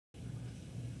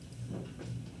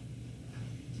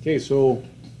Okay, so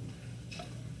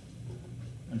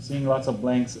I'm seeing lots of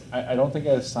blanks. I don't think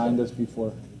I assigned this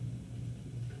before.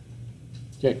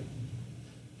 Okay.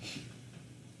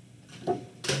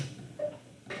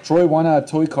 Troy won a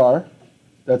toy car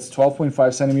that's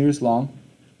 12.5 centimeters long,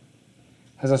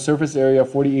 has a surface area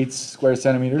of 48 square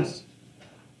centimeters,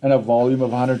 and a volume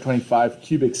of 125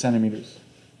 cubic centimeters.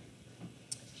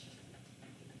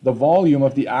 The volume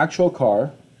of the actual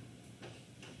car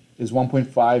is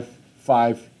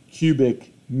 1.55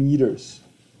 cubic meters.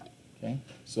 Okay,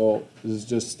 so this is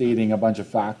just stating a bunch of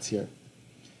facts here.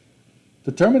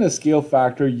 Determine the scale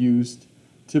factor used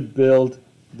to build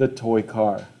the toy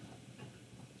car.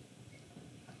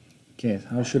 Okay,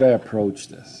 how should I approach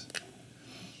this?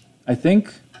 I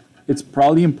think it's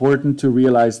probably important to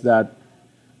realize that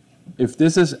if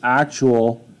this is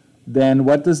actual, then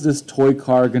what does this toy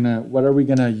car what are we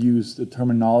gonna use, the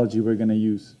terminology we're gonna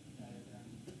use?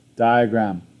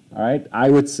 Diagram, all right?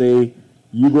 I would say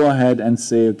you go ahead and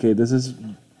say, okay, this is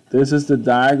the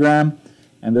diagram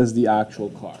and this is the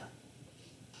actual car.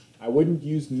 I wouldn't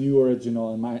use new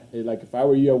original like if I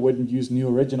were you, I wouldn't use new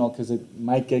original because it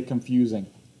might get confusing.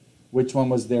 Which one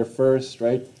was there first,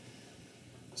 right?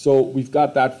 So we've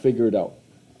got that figured out.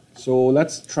 So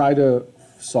let's try to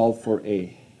solve for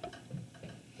A.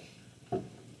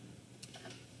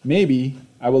 Maybe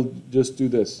I will just do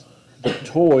this. The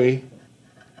toy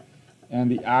and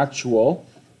the actual.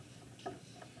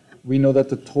 We know that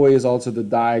the toy is also the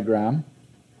diagram.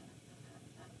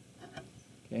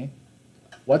 Okay.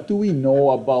 What do we know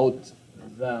about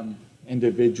them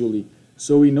individually?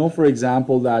 So we know, for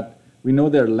example, that we know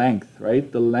their length,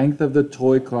 right? The length of the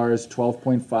toy car is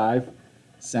 12.5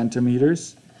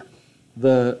 centimeters.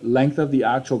 The length of the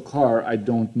actual car, I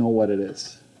don't know what it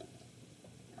is.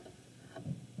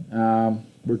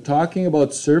 We're talking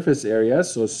about surface area,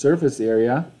 so surface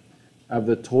area of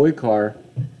the toy car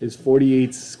is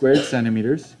 48 square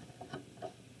centimeters.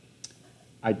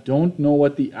 I don't know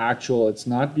what the actual, it's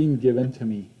not being given to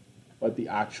me, what the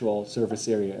actual surface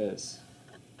area is.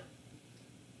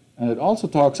 And it also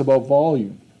talks about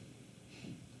volume.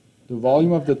 The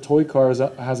volume of the toy car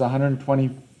has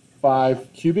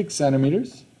 125 cubic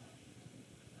centimeters.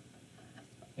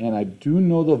 And I do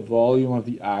know the volume of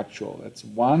the actual. That's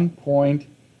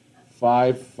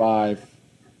 1.55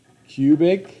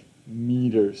 cubic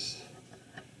meters.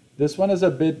 This one has a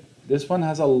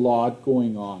lot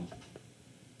going on.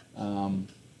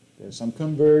 There's some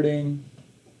converting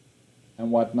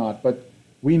and whatnot, but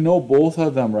we know both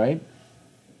of them, right?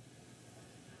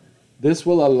 This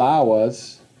will allow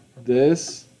us,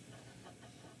 this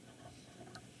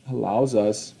allows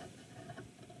us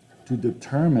to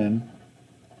determine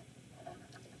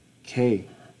K,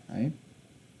 right?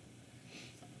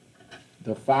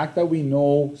 The fact that we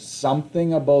know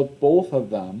something about both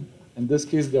of them, in this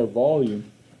case their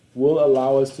volume, will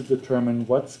allow us to determine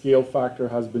what scale factor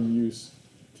has been used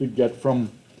to get from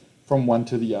one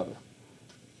to the other.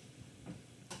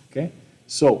 Okay,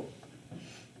 so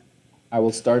I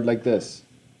will start like this.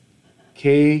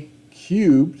 K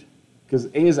cubed, because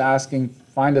A is asking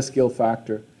find a scale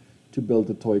factor to build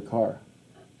a toy car.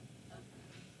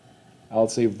 I'll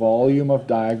say volume of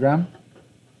diagram,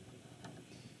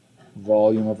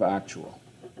 volume of actual.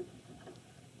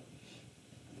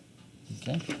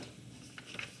 Okay.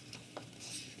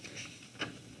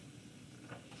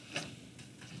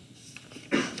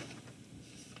 I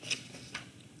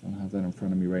don't have that in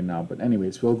front of me right now, but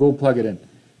anyways, we'll go plug it in.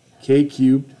 K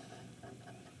cubed,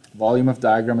 volume of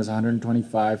diagram is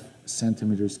 125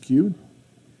 centimeters cubed,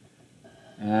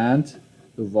 and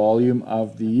the volume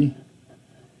of the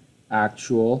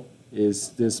actual is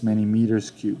this many meters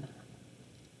cubed.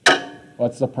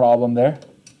 What's the problem there?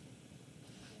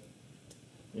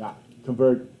 Yeah,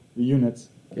 convert the units,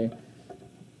 okay?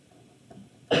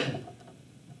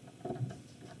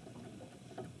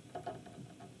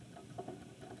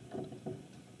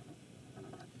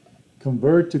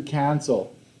 Convert to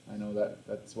cancel. I know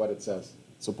that's what it says.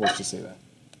 It's supposed to say that.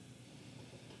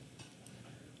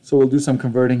 So we'll do some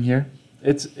converting here.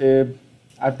 It's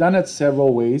I've done it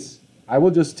several ways. I will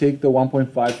just take the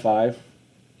 1.55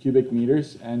 cubic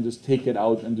meters and just take it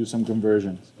out and do some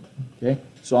conversions. Okay,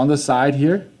 so on the side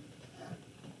here,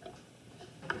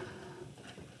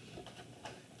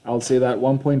 I'll say that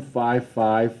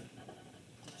 1.55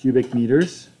 cubic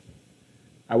meters,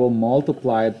 I will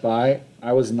multiply it by,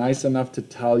 I was nice enough to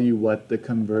tell you what the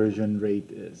conversion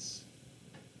rate is.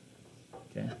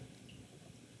 Okay,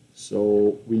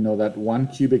 so we know that 1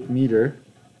 cubic meter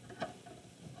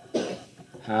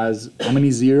has how many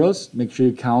zeros? Make sure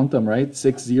you count them, right?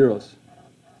 6 zeros.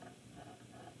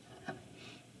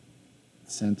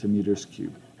 Centimeters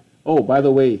cubed. Oh, by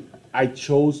the way, I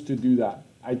chose to do that.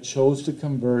 I chose to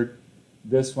convert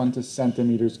this one to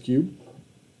centimeters cubed,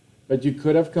 but you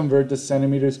could have converted the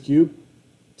centimeters cubed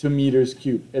to meters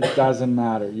cubed. It doesn't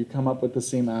matter. You come up with the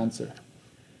same answer.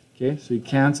 Okay, so you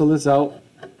cancel this out,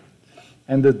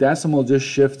 and the decimal just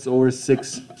shifts over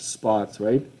 6 spots,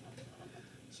 right?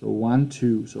 So 1,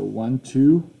 2. So 1,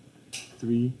 2,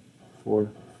 3,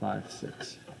 4, 5,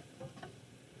 6.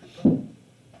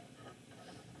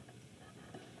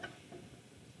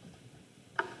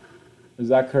 Is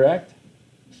that correct?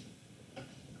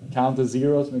 Count the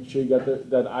zeros. Make sure you got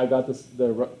that I got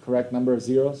the correct number of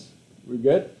zeros. We're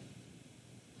good?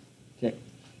 Okay.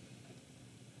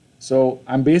 So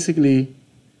I'm basically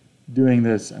doing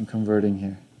this. I'm converting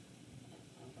here.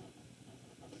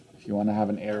 If you want to have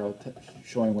an arrow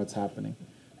showing what's happening.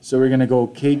 So we're going to go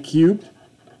k cubed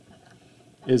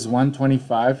is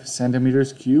 125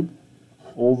 centimeters cubed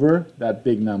over that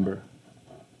big number.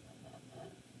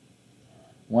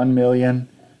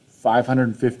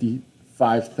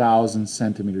 1,555,000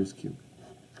 centimeters cubed.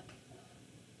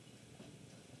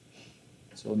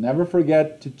 So never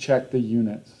forget to check the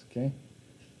units, okay?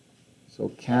 So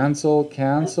cancel,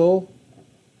 cancel.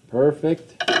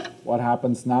 Perfect. What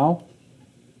happens now?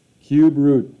 Cube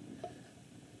root.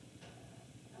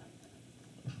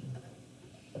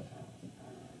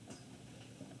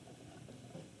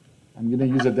 I'm going to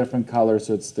use a different color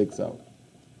so it sticks out.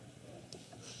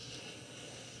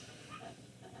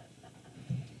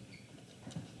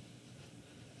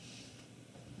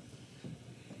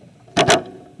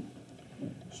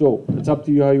 So it's up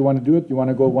to you how you want to do it. You want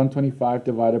to go 125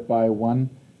 divided by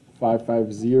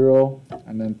 1550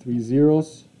 and then 3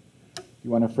 zeros. You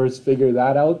want to first figure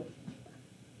that out.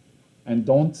 And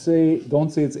don't say it's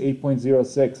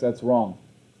 8.06. That's wrong.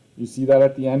 You see that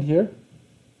at the end here?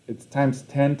 It's times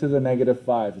 10 to the negative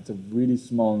 5. It's a really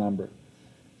small number.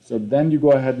 So then you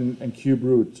go ahead and cube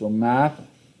root. So math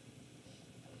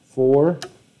 4,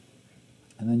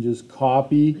 and then just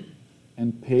copy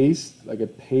and paste, like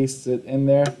it pastes it in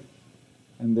there,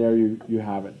 and there you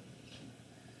have it.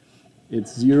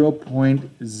 It's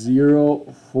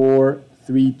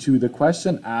 0.0432. The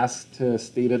question asked to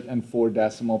state it in 4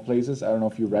 decimal places. I don't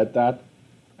know if you read that.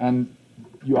 And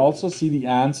you also see the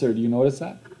answer. Do you notice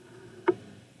that?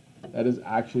 That is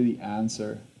actually the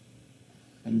answer.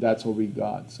 And that's what we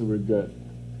got, so we're good.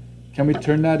 Can we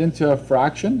turn that into a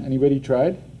fraction? Anybody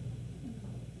tried?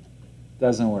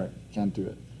 Doesn't work, can't do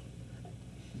it.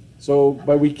 So,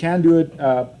 but we can do it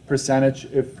percentage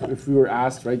if we were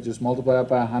asked, right? Just multiply that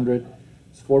by 100.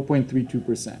 It's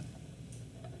 4.32%.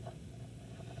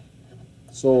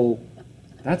 So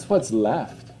that's what's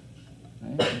left,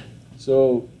 right?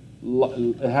 So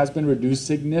it has been reduced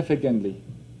significantly.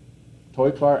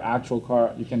 Toy car, actual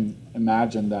car, you can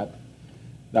imagine that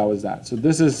was that. So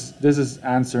this is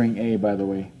answering A, by the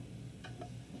way.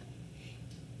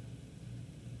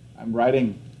 I'm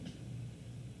writing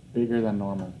bigger than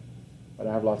normal, but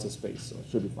I have lots of space, so it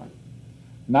should be fine.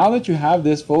 Now that you have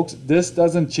this, folks, this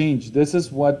doesn't change. This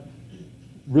is what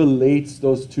relates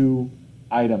those two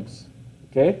items,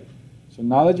 okay? So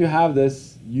now that you have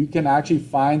this, you can actually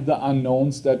find the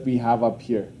unknowns that we have up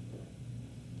here.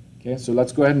 Okay, so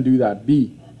let's go ahead and do that.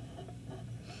 B.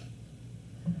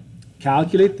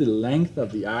 Calculate the length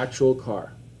of the actual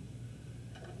car.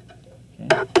 Okay,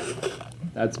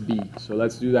 that's B. So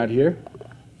let's do that here.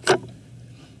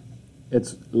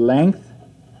 Its length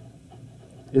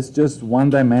is just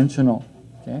one-dimensional.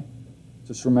 Okay,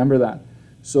 just remember that.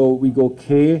 So we go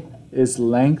K is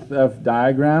length of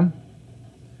diagram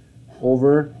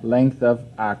over length of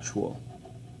actual.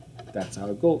 That's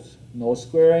how it goes. No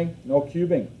squaring, no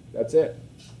cubing. That's it.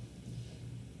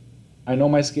 I know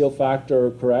my scale factor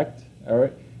are correct. All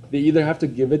right. They either have to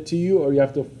give it to you or you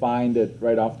have to find it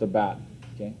right off the bat.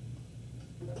 Okay.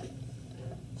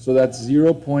 So that's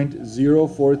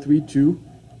 0.0432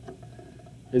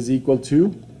 is equal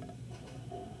to,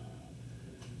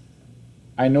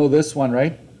 I know this one,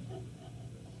 right?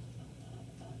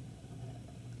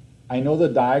 I know the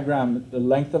diagram, the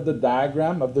length of the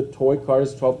diagram of the toy car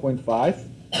is 12.5.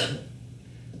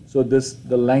 So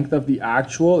the length of the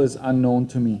actual is unknown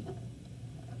to me.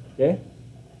 Okay?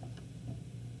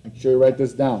 Make sure you write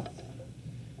this down.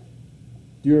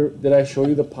 Did I show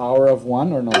you the power of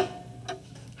 1 or no?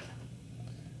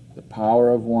 The power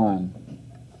of 1.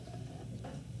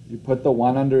 You put the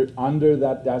 1 under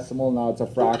that decimal. Now it's a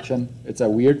fraction. It's a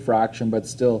weird fraction, but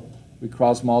still we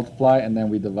cross multiply and then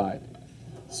we divide.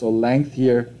 So length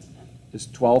here is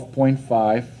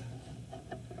 12.5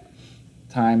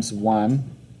 times 1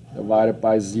 divided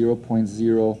by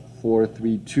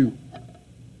 0.0432.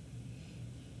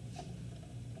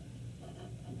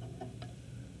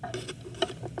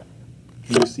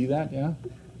 see that? Yeah?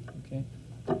 Okay.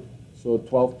 So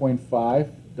 12.5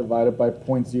 divided by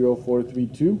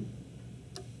 0.0432,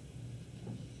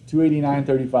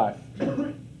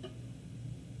 289.35.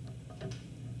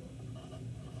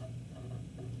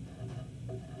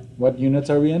 What units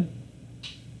are we in?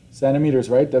 Centimeters,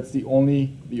 right? That's the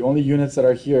only units that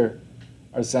are here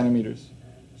are centimeters.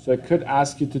 So I could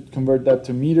ask you to convert that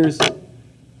to meters.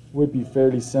 Would be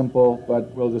fairly simple,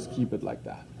 but we'll just keep it like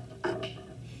that.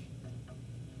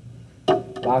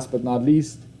 Last but not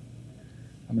least,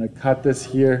 I'm going to cut this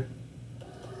here,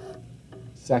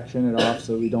 section it off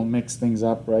so we don't mix things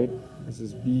up, right? This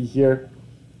is B here,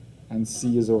 and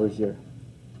C is over here.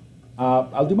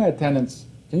 I'll do my attendance.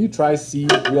 Can you try C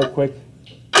real quick?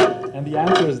 And the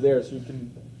answer is there, so you can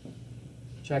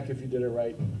check if you did it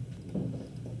right.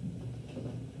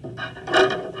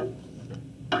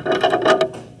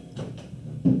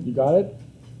 You got it?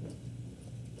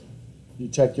 You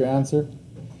check your answer?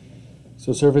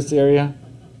 So surface area,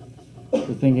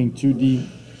 we're thinking 2D.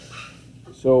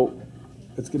 So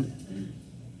it's going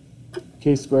to,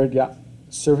 K squared, yeah.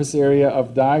 Surface area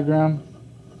of diagram,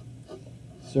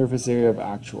 surface area of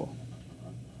actual.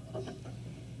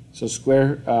 So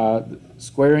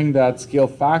squaring that scale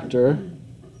factor,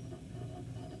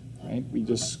 right? We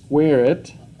just square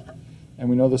it, and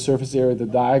we know the surface area of the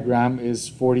diagram is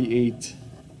 48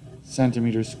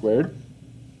 centimeters squared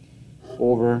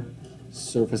over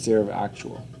surface area of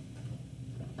actual.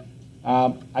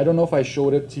 I don't know if I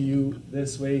showed it to you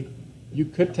this way. You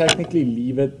could technically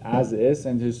leave it as is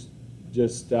and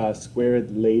just square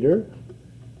it later.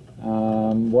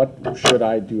 What should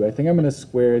I do? I think I'm going to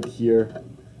square it here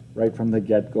right from the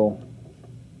get-go.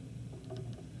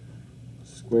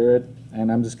 Square it, and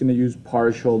I'm just going to use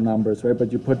partial numbers, right?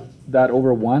 But you put that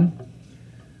over 1,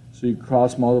 so you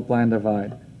cross multiply and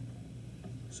divide.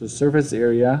 So surface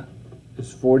area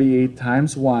is 48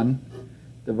 times 1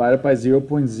 divided by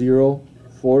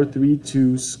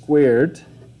 0.0432 squared.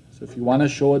 So if you want to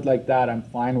show it like that, I'm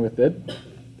fine with it.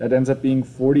 That ends up being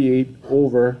 48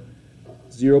 over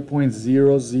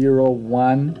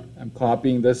 0.001. I'm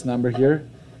copying this number here.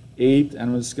 8,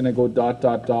 and we're just going to go dot,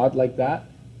 dot, dot like that.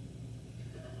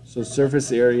 So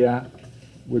surface area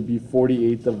would be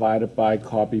 48 divided by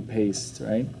copy paste,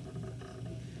 right?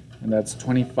 And that's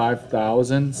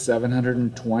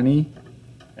 25,720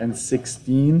 and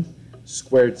 16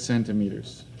 squared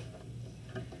centimeters.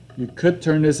 You could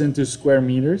turn this into square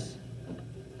meters,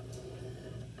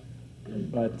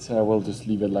 but we'll just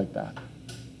leave it like that.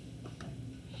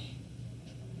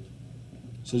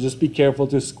 So just be careful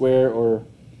to square, or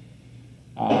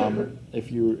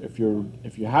if you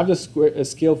have the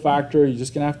scale factor, you're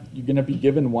gonna be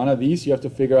given one of these. You have to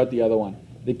figure out the other one.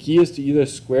 The key is to either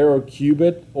square or cube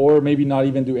it, or maybe not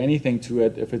even do anything to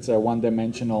it if it's a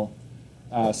one-dimensional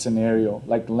scenario,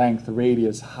 like length,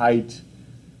 radius, height,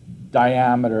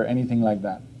 diameter, anything like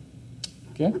that.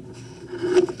 Okay.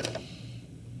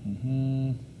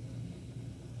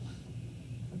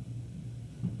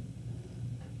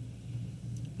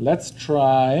 Let's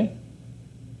try.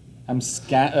 I'm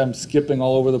skipping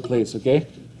all over the place, okay?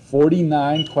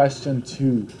 49, question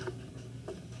 2.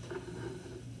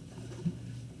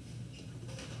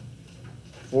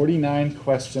 49,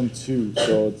 question 2.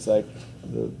 So it's like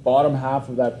the bottom half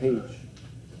of that page.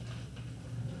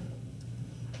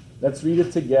 Let's read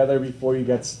it together before you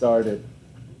get started.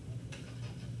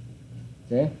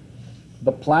 Okay?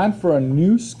 The plan for a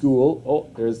new school, oh,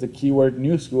 there's the keyword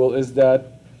new school, is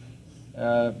that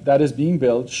that is being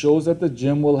built, shows that the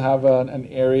gym will have an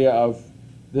area of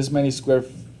this many square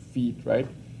feet, right?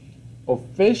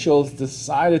 Officials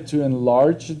decided to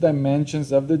enlarge the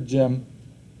dimensions of the gym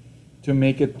to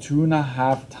make it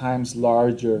 2.5 times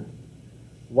larger.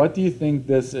 What do you think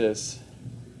this is?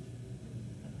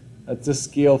 That's a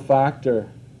scale factor.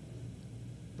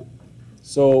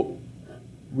 So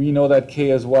we know that K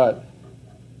is what?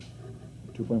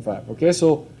 2.5. Okay,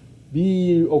 so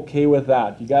be okay with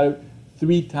that. You got to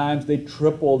 3 times, they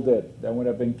tripled it. That would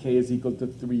have been K is equal to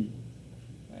 3.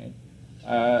 Right?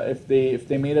 If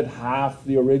they made it half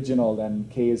the original, then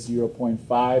K is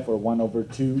 0.5 or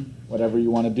 1/2, whatever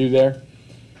you want to do there.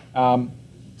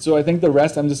 So I think the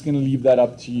rest, I'm just going to leave that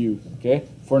up to you. Okay,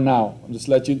 for now, I'm just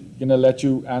going to let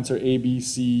you answer A, B,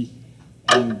 C,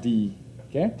 and D.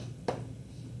 Okay,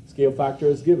 scale factor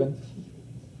is given.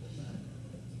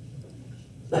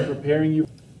 I'm preparing you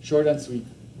short and sweet.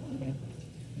 Okay.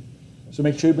 So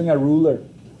make sure you bring a ruler.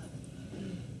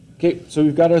 Okay, so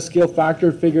we've got our scale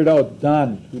factor figured out.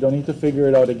 Done. We don't need to figure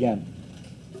it out again.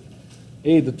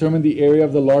 A, determine the area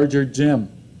of the larger gym.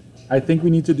 I think we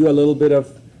need to do a little bit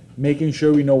of making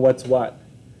sure we know what's what.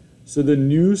 So the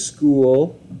new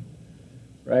school,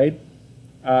 right,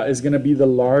 is going to be the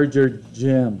larger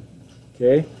gym.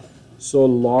 Okay, so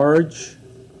large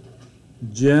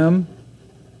gym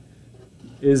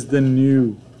is the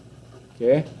new.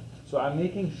 Okay, so I'm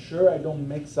making sure I don't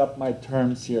mix up my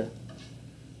terms here.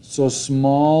 So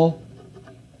small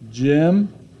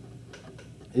gym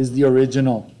is the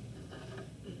original.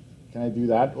 Can I do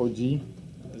that, OG?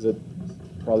 Is it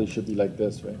probably should be like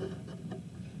this, right?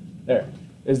 There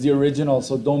is the original,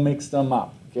 so don't mix them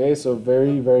up. Okay, so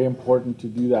very, very important to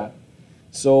do that.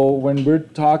 So when we're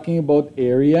talking about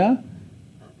area,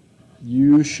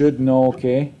 you should know,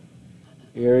 okay,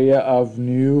 area of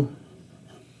new,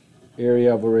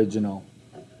 area of original.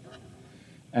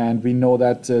 And we know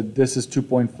that this is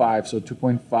 2.5, so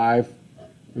 2.5,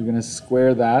 we're going to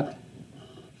square that.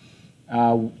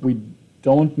 We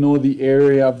don't know the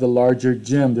area of the larger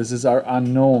gym. This is our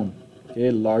unknown. Okay,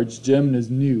 large gym is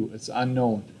new, it's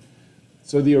unknown.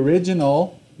 So the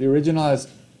original has,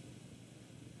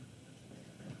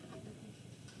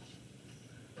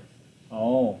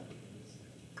 oh,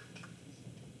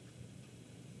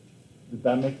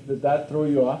 did that throw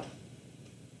you off?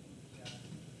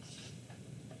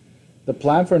 The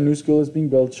plan for a new school is being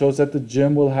built shows that the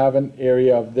gym will have an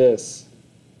area of this.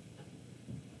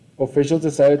 Officials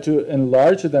decided to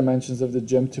enlarge the dimensions of the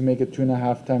gym to make it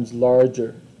 2.5 times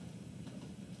larger.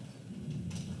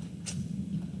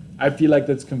 I feel like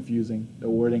that's confusing. The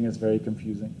wording is very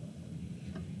confusing.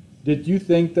 Did you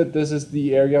think that this is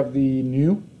the area of the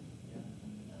new?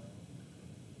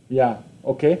 Yeah,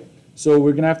 okay. So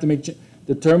we're going to have to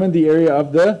determine the area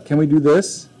of the, can we do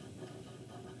this?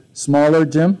 Smaller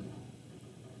gym?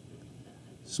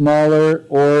 Smaller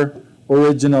or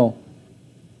original?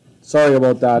 Sorry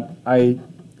about that. I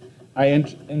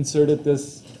inserted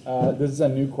this. This is a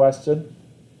new question,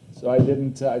 so I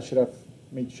didn't. I should have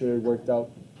made sure it worked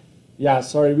out. Yeah,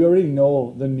 sorry. We already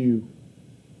know the new,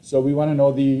 so we want to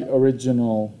know the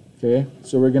original. Okay,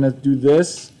 so we're gonna do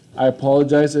this. I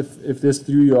apologize if this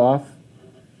threw you off.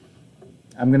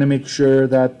 I'm gonna make sure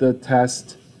that the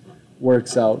test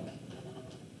works out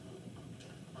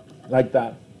like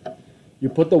that. You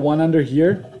put the 1 under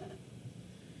here.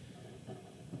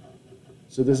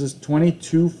 So this is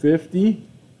 2250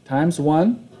 times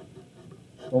 1.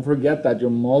 Don't forget that.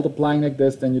 You're multiplying like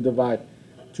this, then you divide.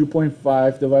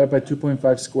 2.5 divided by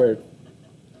 2.5 squared.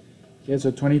 Okay,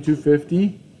 so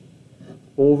 2250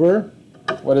 over,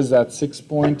 what is that?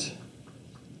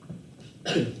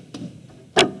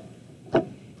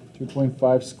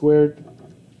 2.5 squared,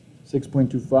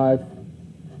 6.25.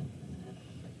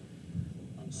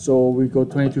 So we go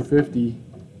 2250.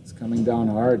 It's coming down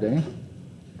hard, eh?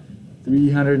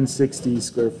 360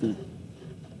 square feet.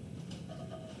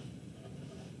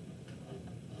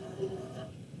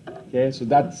 Okay, so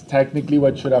that's technically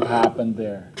what should have happened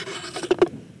there.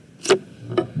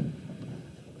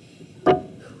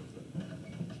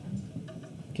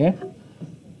 Okay,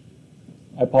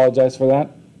 I apologize for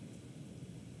that.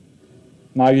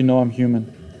 Now you know I'm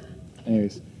human.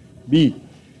 Anyways, B,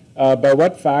 by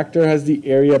what factor has the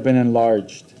area been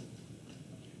enlarged?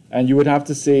 And you would have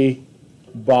to say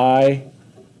by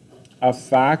a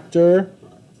factor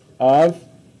of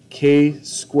k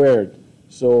squared.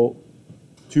 So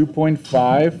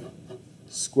 2.5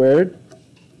 squared,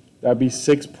 that'd be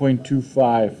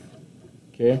 6.25.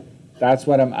 Okay, that's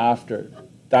what I'm after.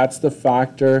 That's the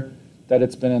factor that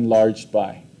it's been enlarged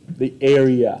by. The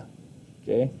area.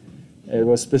 Okay, it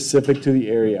was specific to the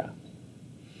area.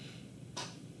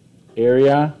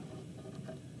 Area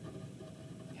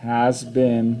has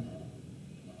been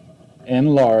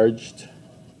enlarged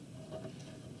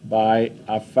by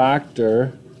a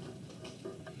factor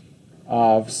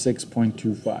of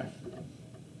 6.25.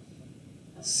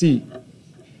 C,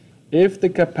 if the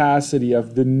capacity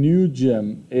of the new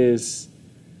gym is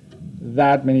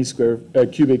that many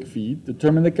cubic feet,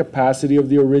 determine the capacity of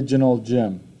the original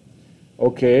gym.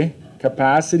 Okay,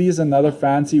 capacity is another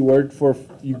fancy word for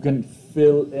you can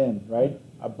fill in, right?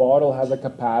 A bottle has a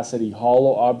capacity,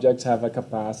 hollow objects have a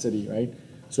capacity, right?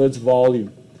 So it's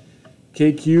volume.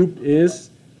 K cubed is,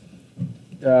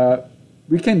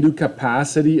 we can do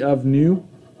capacity of new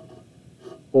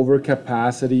over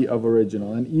capacity of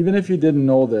original. And even if you didn't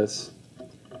know this,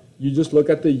 you just look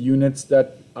at the units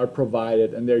that are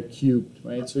provided and they're cubed,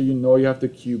 right? So you know you have to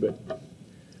cube it.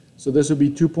 So this would be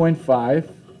 2.5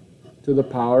 to the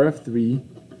power of 3.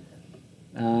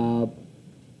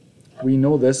 We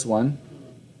know this one.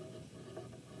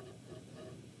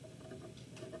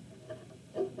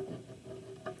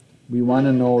 We want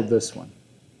to know this one.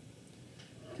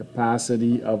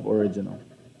 Capacity of original.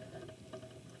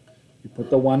 You put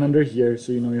the 1 under here,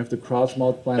 so you know you have to cross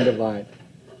multiply and divide.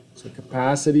 So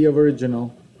capacity of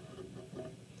original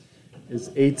is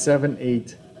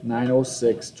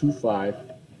 878,906.25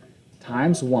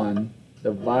 times 1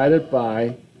 divided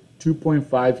by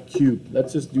 2.5 cubed.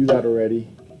 Let's just do that already.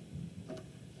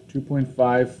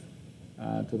 2.5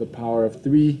 to the power of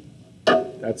 3.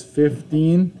 That's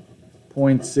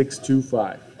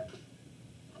 15.625.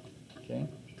 Okay,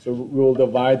 so we'll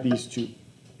divide these two.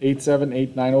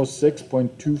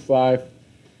 878,906.25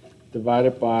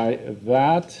 divided by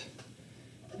that,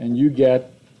 and you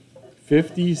get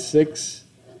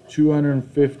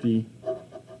 56,250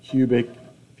 cubic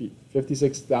feet.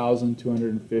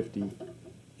 56,250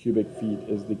 cubic feet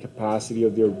is the capacity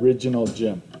of the original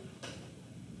gym.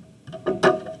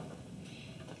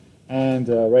 And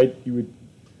right, you would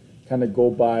kind of go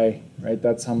by, right,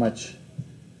 that's how much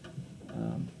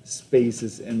space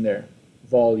is in there,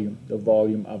 volume, the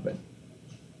volume of it.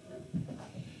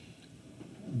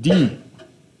 D.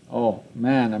 Oh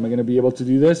man, am I going to be able to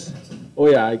do this? Oh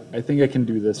yeah, I think I can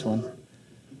do this one.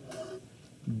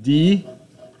 D,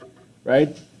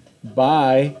 right,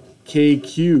 by K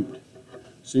cubed.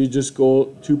 So you just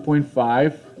go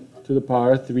 2.5 to the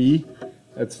power of 3.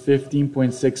 That's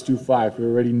 15.625. We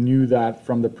already knew that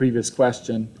from the previous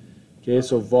question. Okay,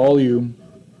 so volume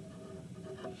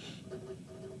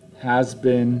has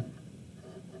been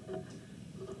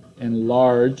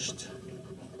enlarged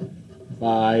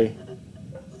by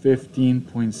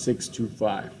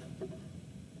 15.625.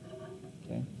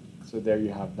 Okay, so there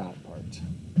you have that part.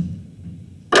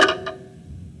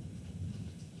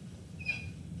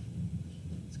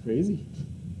 It's crazy.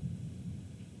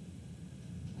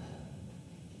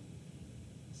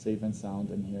 Safe and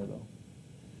sound in here though.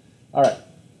 All right,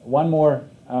 one more.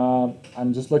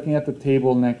 I'm just looking at the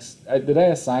table next. Did I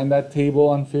assign that table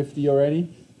on 50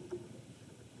 already?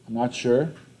 I'm not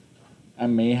sure. I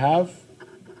may have.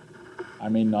 I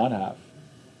may not have.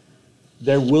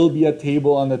 There will be a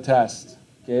table on the test.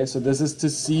 Okay, so this is to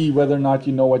see whether or not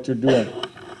you know what you're doing.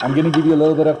 I'm going to give you a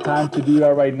little bit of time to do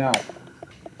that right now.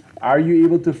 Are you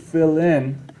able to fill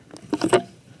in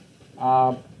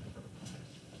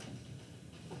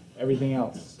everything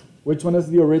else? Which one is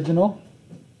the original?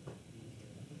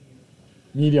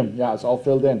 Medium, yeah, it's all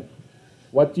filled in.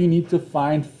 What do you need to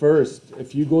find first?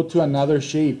 If you go to another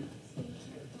shape,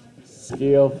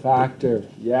 scale factor,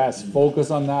 yes, focus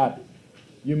on that.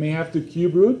 You may have to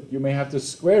cube root, you may have to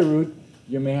square root,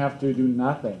 you may have to do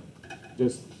nothing.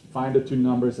 Just find the two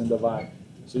numbers and divide.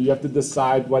 So you have to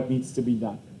decide what needs to be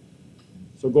done.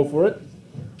 So go for it.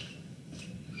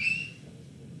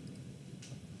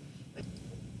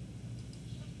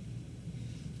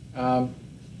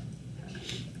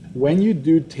 When you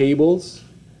do tables,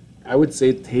 I would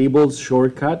say tables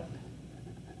shortcut,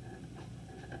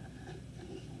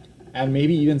 and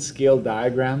maybe even scale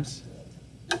diagrams.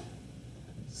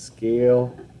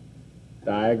 Scale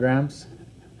diagrams.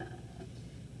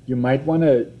 You might want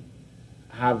to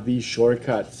have these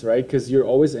shortcuts, right? Because you're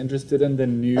always interested in the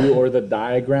new or the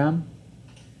diagram.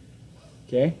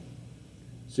 Okay?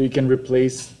 So you can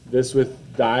replace this with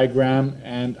diagram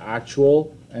and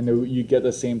actual, and you get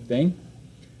the same thing.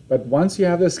 But once you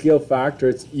have the scale factor,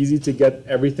 it's easy to get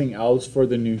everything else for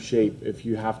the new shape if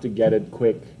you have to get it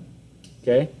quick.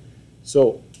 Okay?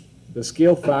 So the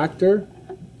scale factor,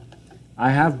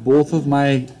 I have both of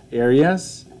my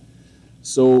areas.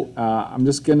 So I'm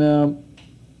gonna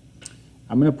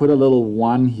put a little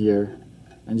 1 here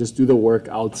and just do the work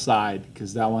outside,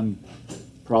 because that one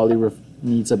probably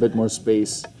needs a bit more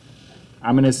space.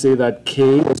 I'm gonna say that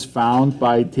K is found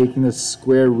by taking the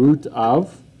square root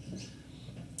of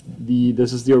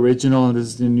this is the original and this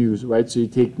is the new, right? So you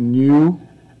take new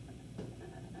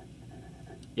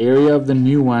area of the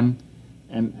new one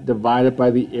and divide it by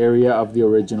the area of the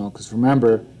original, because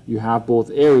remember, you have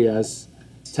both areas.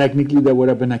 Technically there would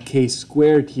have been a K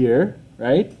squared here,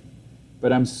 right?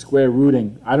 But I'm square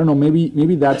rooting. I don't know,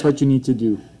 maybe that's what you need to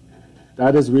do.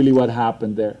 That is really what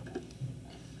happened there.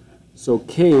 So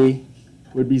K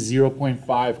would be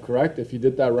 0.5, correct? If you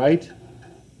did that right,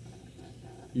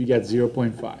 you get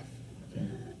 0.5. Okay.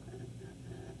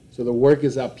 So the work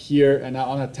is up here, and now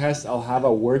on a test I'll have a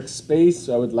workspace.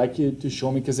 So I would like you to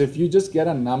show me, because if you just get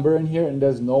a number in here and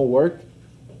there's no work,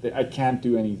 I can't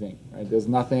do anything, right? There's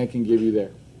nothing I can give you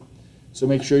there. So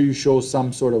make sure you show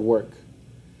some sort of work.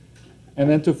 And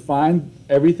then to find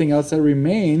everything else that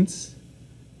remains,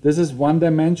 this is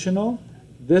one-dimensional,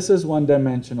 this is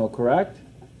one-dimensional, correct?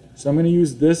 So I'm going to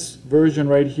use this version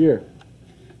right here.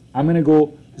 I'm going to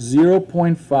go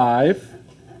 0.5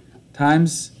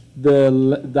 times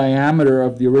the diameter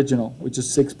of the original, which is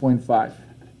 6.5.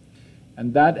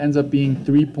 And that ends up being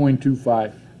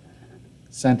 3.25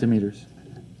 centimeters.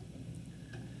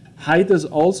 Height is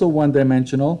also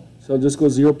one-dimensional, So I'll just go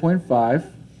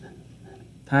 0.5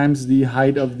 times the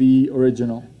height of the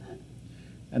original.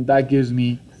 And that gives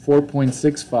me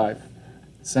 4.65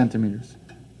 centimeters.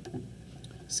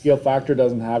 Scale factor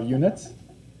doesn't have units.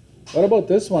 What about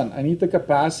this one? I need the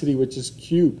capacity, which is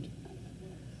cubed.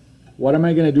 What am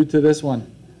I going to do to this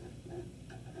one?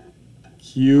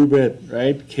 Cube it,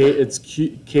 right? It's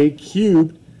K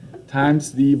cubed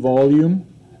times the volume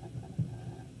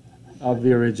of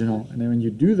the original. And then when you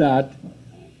do that,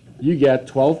 you get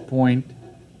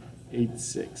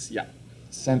 12.86. Yeah,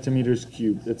 centimeters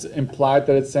cubed. It's implied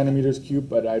that it's centimeters cubed,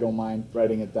 but I don't mind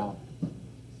writing it down.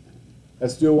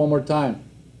 Let's do it one more time.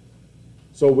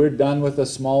 So we're done with the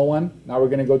small one. Now we're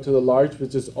going to go to the large,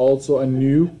 which is also a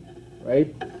new,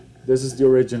 right? This is the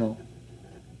original.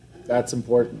 That's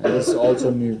important. And this is also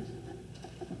new.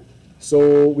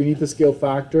 So we need the scale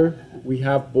factor. We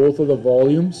have both of the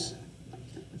volumes.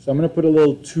 So I'm going to put a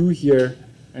little 2 here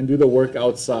and do the work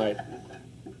outside.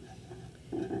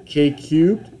 K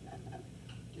cubed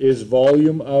is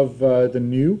volume of the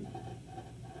new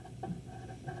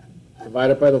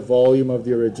divided by the volume of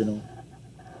the original.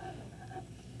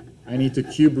 I need to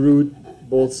cube root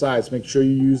both sides. Make sure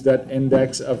you use that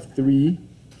index of 3.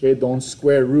 Okay, don't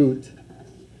square root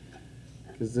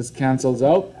because this cancels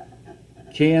out.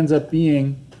 K ends up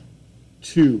being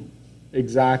 2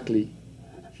 exactly,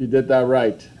 if you did that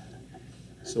right.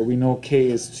 So we know K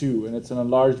is 2, and it's an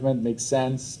enlargement, makes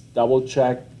sense. Double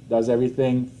check, does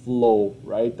everything flow,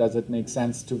 right? Does it make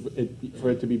sense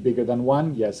for it to be bigger than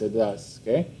 1? Yes, it does,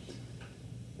 okay?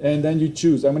 And then you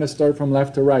choose. I'm going to start from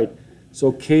left to right.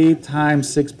 So K times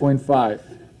 6.5,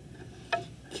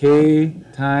 K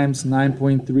times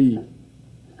 9.3.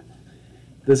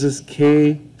 This is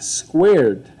K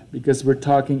squared, because we're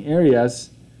talking areas,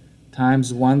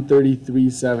 times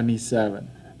 133.77,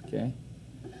 okay?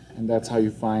 And that's how you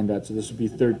find that. So this would be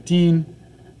 13,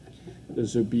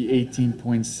 this would be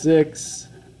 18.6,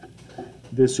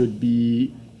 this would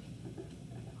be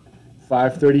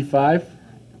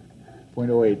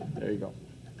 535.08, there you go.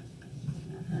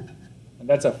 And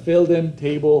that's a filled-in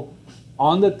table.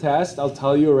 On the test, I'll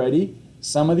tell you already,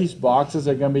 some of these boxes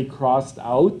are going to be crossed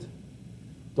out.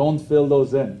 Don't fill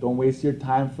those in. Don't waste your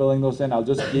time filling those in. I'll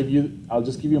just give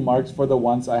you marks for the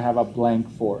ones I have a blank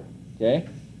for. Okay?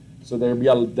 So there'll be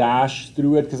a dash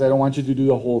through it because I don't want you to do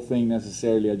the whole thing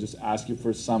necessarily. I just ask you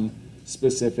for some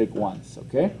specific ones.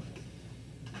 Okay?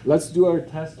 Let's do our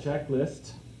test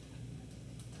checklist,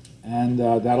 and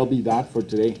that'll be that for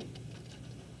today.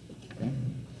 Okay?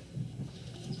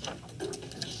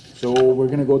 So we're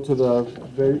going to go to the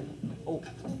very... Oh.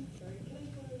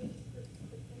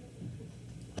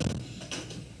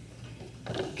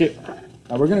 Okay,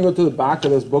 now we're going to go to the back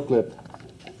of this booklet.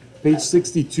 Page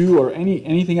 62 or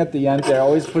anything at the end there. I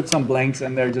always put some blanks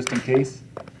in there just in case.